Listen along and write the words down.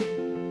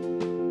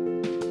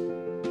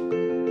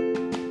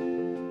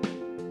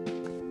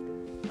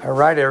All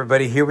right,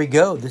 everybody, here we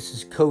go. This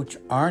is Coach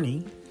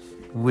Arnie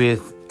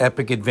with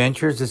Epic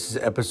Adventures. This is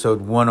episode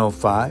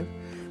 105.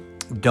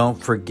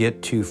 Don't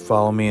forget to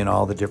follow me on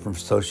all the different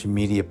social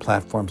media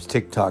platforms,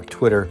 TikTok,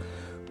 Twitter,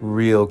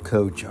 Real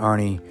Coach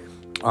Arnie,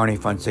 Arnie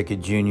Fonseca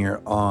Jr.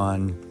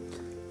 on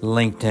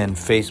LinkedIn,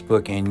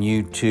 Facebook, and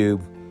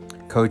YouTube,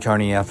 Coach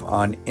Arnie F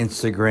on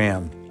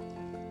Instagram.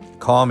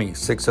 Call me,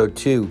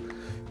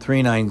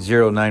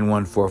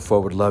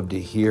 602-390-9144. Would love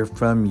to hear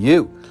from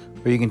you.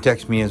 Or you can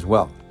text me as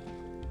well.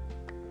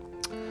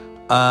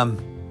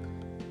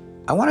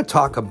 I want to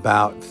talk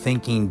about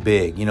thinking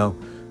big. You know,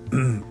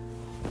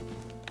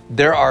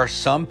 there are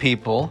some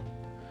people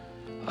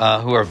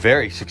who are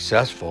very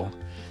successful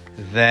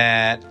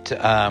that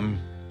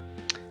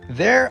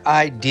their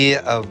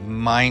idea of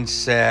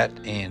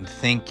mindset and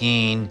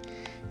thinking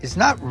is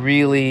not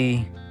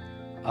really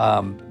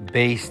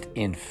based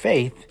in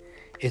faith.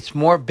 It's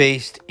more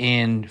based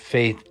in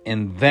faith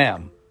in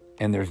them.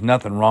 And there's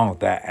nothing wrong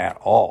with that at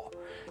all.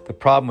 The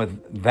problem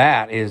with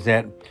that is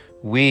that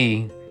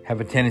we have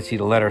a tendency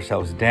to let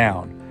ourselves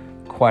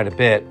down quite a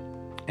bit,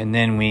 and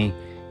then we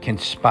can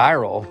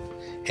spiral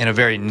in a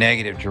very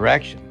negative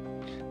direction.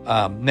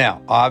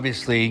 Now,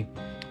 obviously,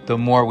 the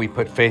more we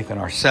put faith in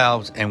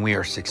ourselves and we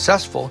are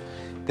successful,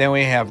 then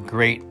we have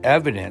great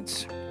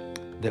evidence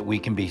that we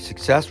can be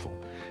successful.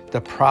 The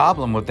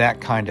problem with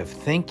that kind of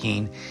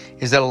thinking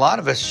is that a lot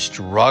of us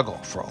struggle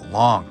for a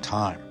long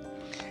time.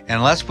 And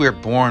unless we're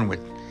born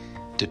with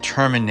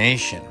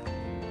determination,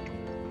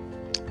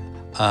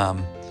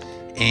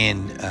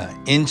 and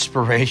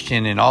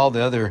inspiration and all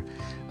the other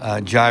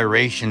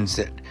gyrations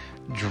that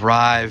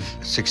drive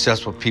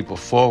successful people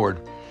forward,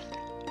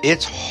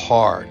 it's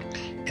hard.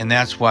 And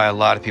that's why a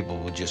lot of people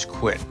will just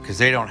quit, because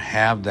they don't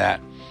have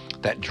that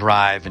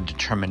drive and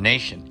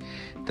determination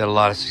that a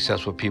lot of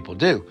successful people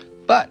do.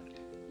 But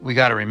we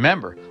got to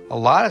remember, a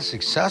lot of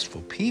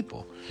successful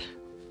people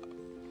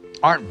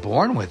aren't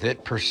born with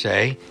it per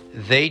se.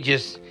 They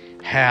just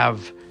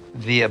have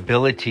the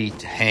ability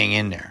to hang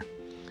in there.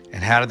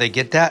 And how do they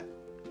get that?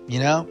 You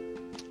know,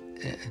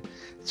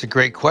 it's a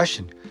great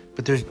question,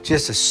 but there's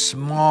just a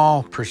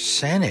small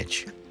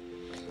percentage.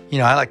 You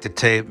know, I like to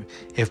say,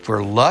 if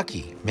we're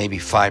lucky, maybe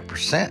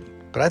 5%,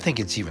 but I think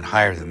it's even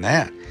higher than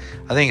that.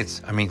 Or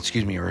less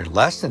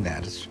than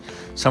that. It's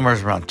somewhere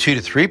around 2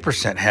 to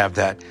 3% have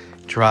that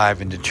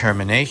drive and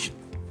determination.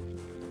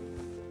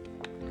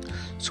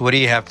 So what do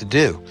you have to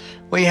do?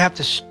 Well, you have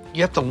to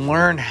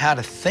learn how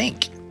to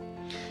think.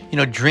 You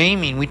know,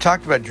 dreaming, we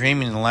talked about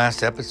dreaming in the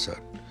last episode.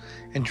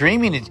 And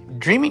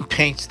dreaming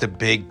paints the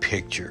big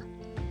picture.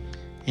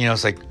 You know,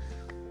 it's like,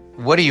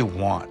 what do you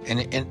want?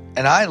 And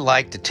I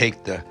like to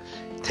take the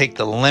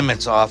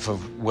limits off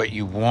of what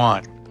you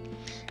want.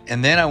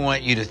 And then I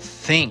want you to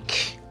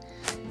think.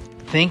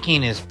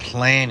 Thinking is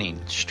planning,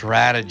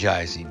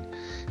 strategizing,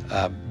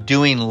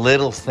 doing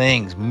little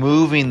things,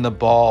 moving the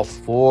ball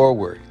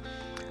forward.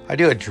 I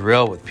do a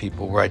drill with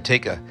people where I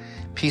take a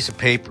piece of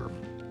paper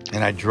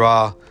and I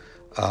draw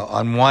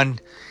on one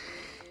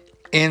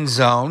end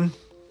zone,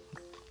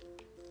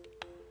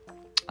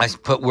 I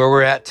put where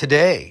we're at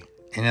today.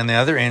 And in the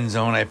other end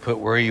zone, I put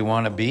where you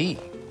want to be.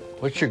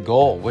 What's your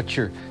goal? What's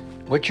your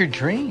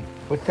dream?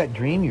 What's that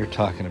dream you're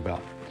talking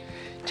about?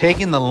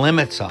 Taking the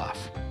limits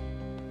off.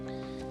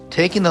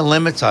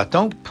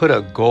 Don't put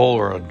a goal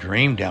or a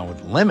dream down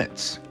with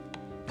limits.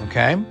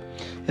 Okay?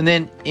 And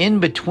then in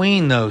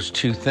between those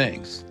two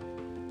things.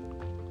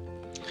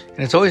 And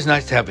it's always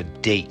nice to have a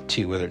date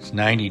too, whether it's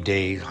 90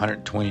 days,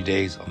 120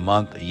 days, a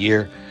month, a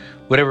year,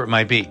 whatever it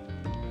might be.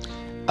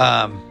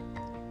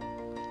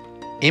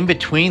 In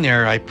between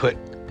there, I put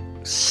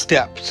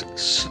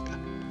steps.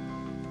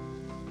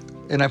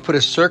 And I put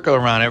a circle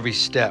around every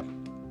step.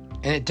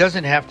 And it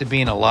doesn't have to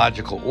be in a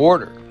logical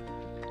order,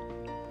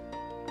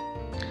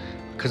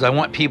 because I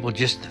want people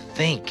just to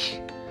think.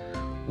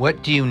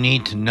 What do you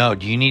need to know?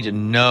 Do you need to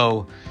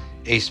know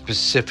a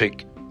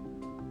specific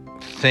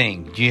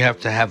thing? Do you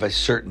have to have a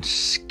certain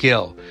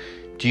skill?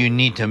 Do you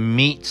need to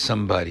meet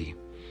somebody?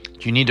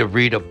 Do you need to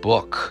read a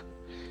book?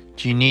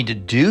 Do you need to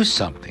do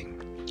something?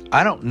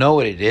 I don't know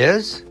what it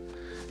is.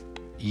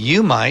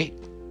 You might.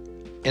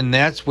 And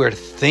that's where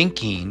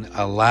thinking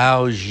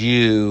allows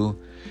you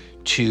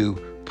to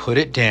put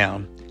it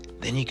down.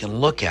 Then you can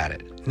look at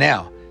it.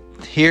 Now,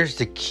 here's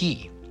the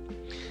key.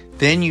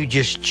 Then you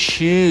just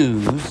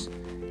choose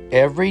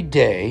every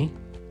day.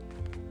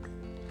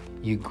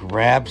 You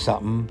grab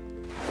something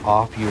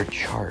off your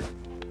chart,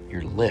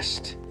 your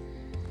list,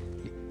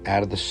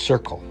 out of the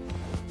circle.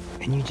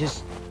 And you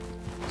just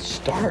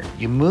start.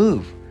 You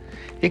move.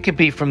 It could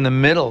be from the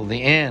middle,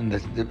 the end.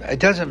 It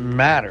doesn't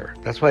matter.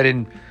 That's why I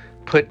didn't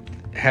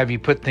have you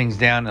put things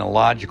down in a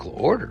logical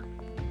order.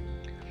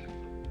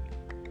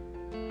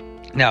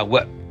 Now,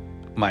 what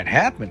might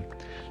happen?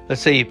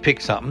 Let's say you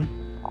pick something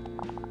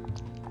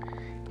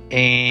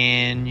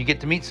and you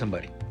get to meet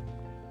somebody.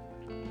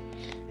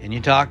 And you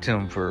talk to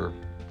them for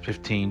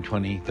 15,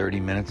 20, 30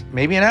 minutes,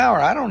 maybe an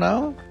hour, I don't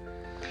know.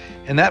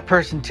 And that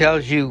person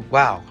tells you,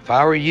 wow, if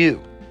I were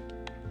you,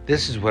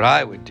 this is what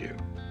I would do.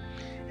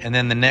 And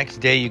then the next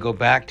day you go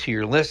back to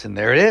your list and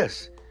there it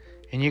is.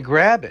 And you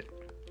grab it.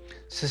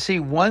 So see,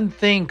 one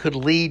thing could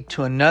lead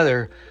to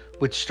another,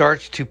 which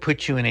starts to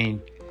put you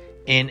in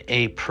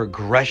a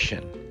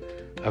progression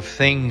of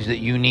things that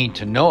you need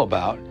to know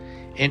about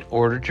in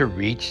order to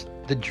reach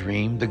the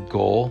dream, the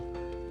goal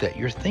that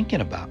you're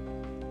thinking about.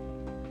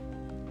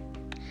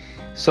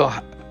 So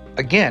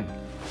again,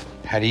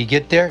 how do you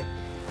get there?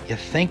 You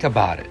think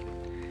about it.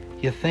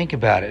 You think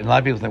about it. And a lot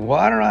of people think, well,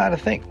 I don't know how to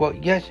think. Well,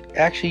 yes,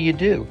 actually you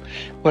do.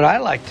 What I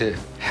like to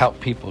help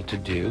people to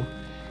do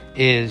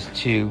is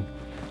to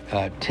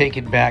take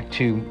it back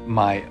to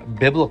my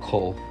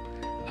biblical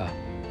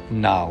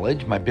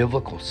knowledge, my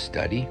biblical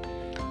study.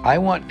 I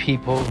want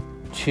people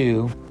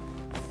to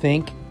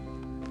think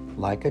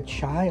like a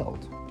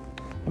child.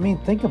 I mean,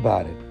 think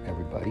about it,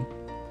 everybody.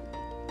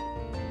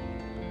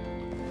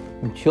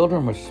 When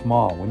children were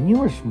small, when you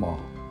were small,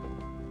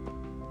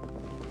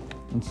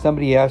 and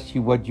somebody asked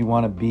you what you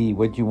want to be,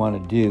 what you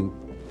want to do,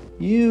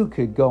 you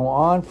could go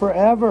on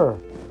forever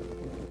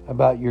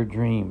about your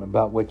dream,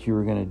 about what you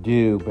were going to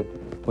do, but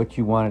what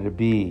you wanted to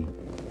be,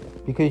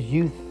 because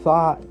you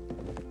thought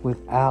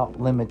without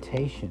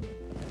limitation.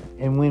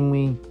 And when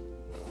we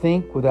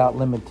think without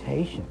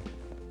limitation,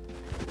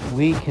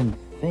 we can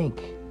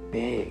think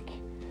big.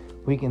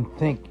 We can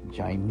think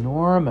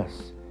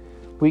ginormous.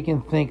 We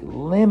can think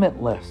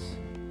limitless.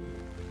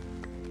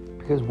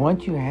 Because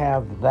once you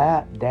have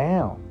that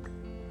down,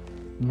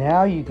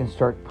 now you can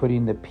start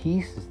putting the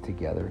pieces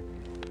together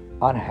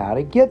on how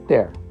to get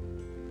there.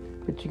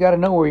 But you got to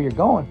know where you're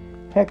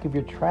going. Heck, if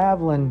you're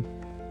traveling,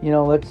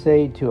 let's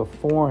say to a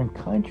foreign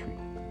country,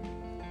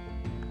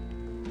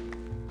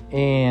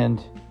 and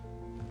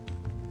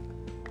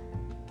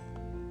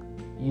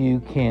you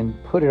can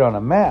put it on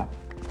a map,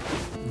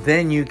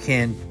 then you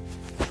can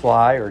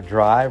fly or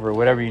drive or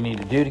whatever you need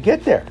to do to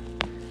get there.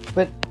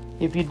 But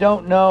if you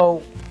don't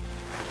know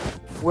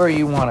where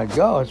you want to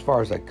go as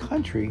far as a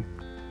country,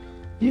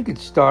 you could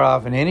start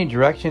off in any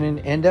direction and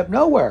end up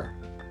nowhere.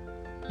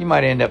 You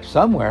might end up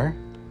somewhere,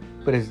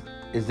 but is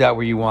that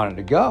where you wanted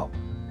to go?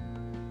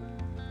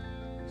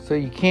 So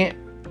you can't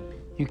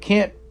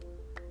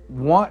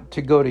want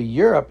to go to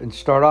Europe and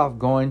start off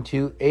going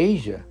to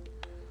Asia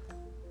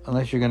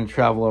unless you're going to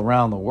travel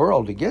around the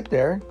world to get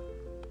there,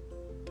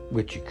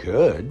 which you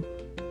could.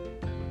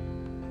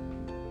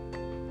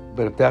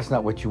 But if that's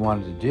not what you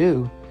wanted to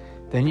do,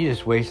 then you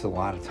just waste a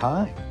lot of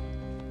time.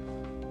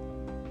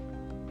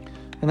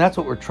 And that's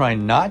what we're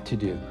trying not to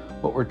do.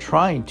 What we're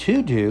trying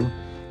to do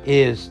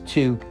is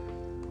to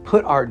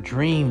put our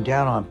dream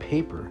down on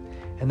paper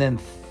and then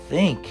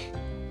think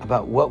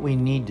about what we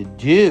need to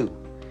do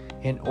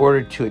in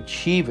order to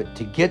achieve it,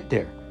 to get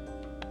there.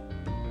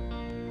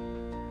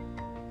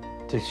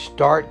 To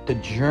start the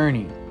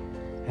journey.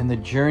 And the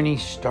journey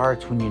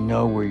starts when you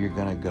know where you're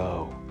going to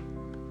go.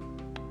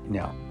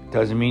 Now,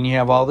 doesn't mean you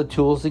have all the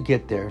tools to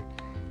get there.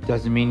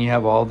 Doesn't mean you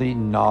have all the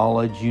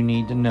knowledge you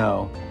need to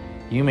know.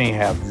 You may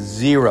have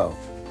zero.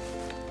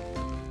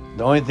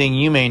 The only thing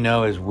you may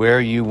know is where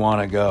you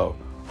want to go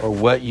or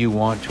what you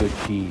want to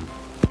achieve.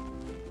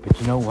 But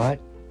you know what?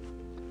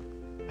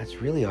 That's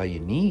really all you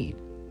need.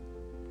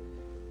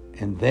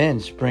 And then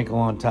sprinkle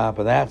on top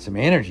of that some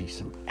energy,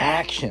 some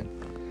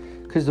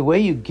action. Because the way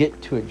you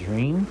get to a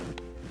dream,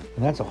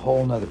 and that's a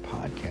whole nother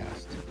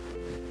podcast,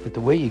 but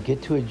the way you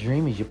get to a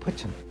dream is you put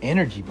some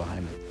energy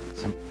behind it,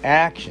 some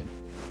action.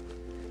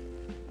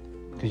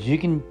 Because you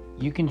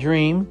can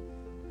dream,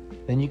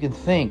 then you can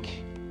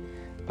think.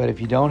 But if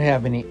you don't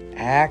have any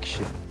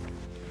action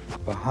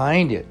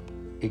behind it,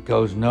 it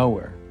goes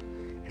nowhere.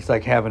 It's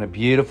like having a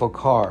beautiful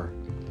car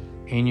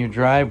in your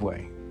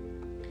driveway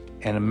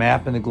and a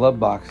map in the glove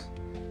box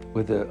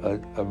with a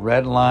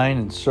red line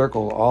and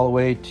circle all the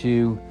way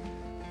to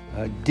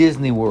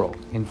Disney World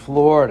in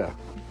Florida.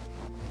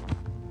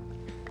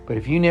 But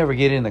if you never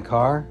get in the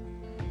car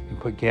and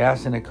put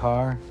gas in the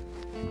car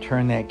and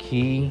turn that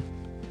key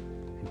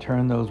and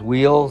turn those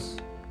wheels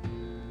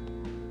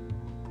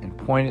and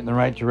point it in the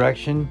right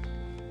direction,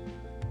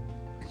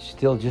 it's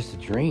still just a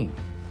dream.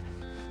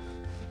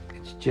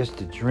 It's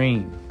just a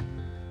dream.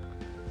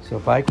 So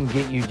if I can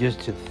get you just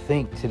to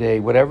think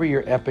today, whatever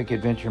your epic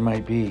adventure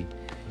might be,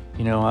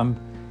 I'm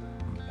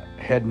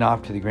heading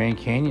off to the Grand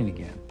Canyon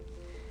again.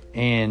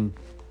 And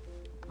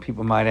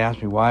people might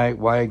ask me,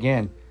 why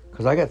again?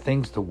 Because I got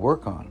things to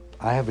work on.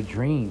 I have a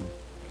dream.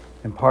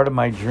 And part of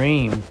my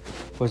dream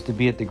was to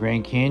be at the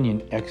Grand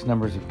Canyon X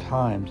numbers of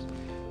times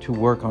to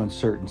work on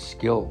certain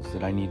skills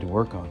that I need to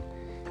work on.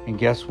 And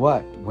guess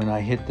what? When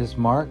I hit this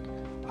mark,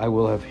 I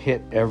will have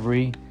hit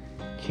every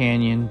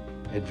canyon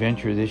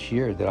adventure this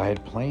year that I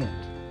had planned.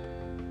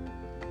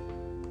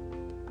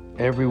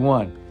 Every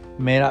one.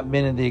 May not have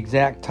been at the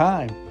exact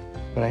time,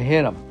 but I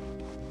hit them.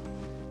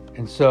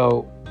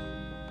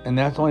 And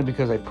that's only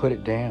because I put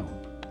it down.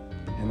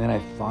 And then I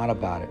thought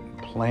about it and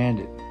planned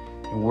it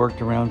and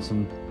worked around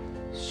some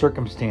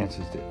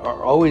circumstances that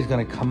are always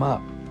going to come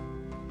up.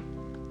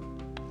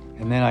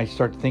 And then I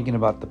start thinking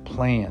about the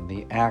plan,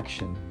 the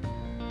action,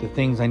 the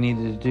things I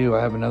needed to do.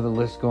 I have another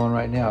list going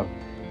right now of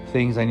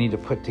things I need to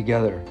put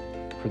together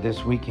for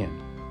this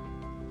weekend.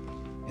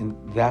 And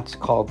that's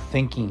called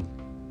thinking.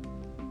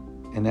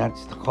 And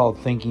that's called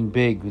thinking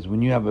big, because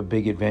when you have a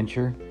big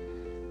adventure,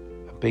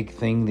 a big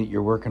thing that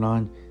you're working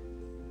on,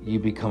 you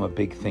become a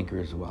big thinker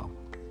as well.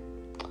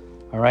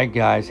 All right,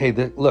 guys. Hey,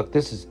 look,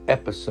 this is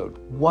episode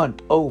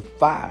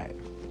 105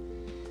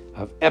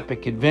 of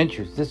Epic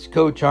Adventures. This is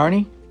Coach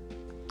Arnie,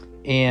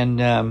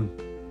 and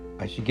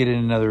I should get in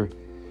another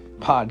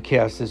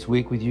podcast this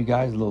week with you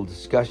guys, a little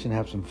discussion,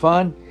 have some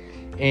fun.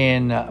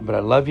 And but I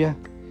love you.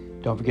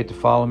 Don't forget to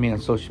follow me on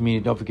social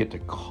media. Don't forget to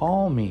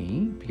call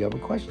me if you have a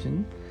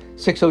question.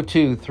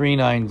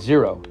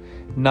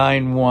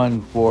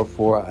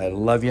 602-390-9144. I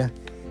love you.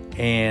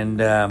 And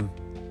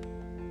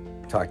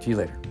talk to you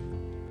later.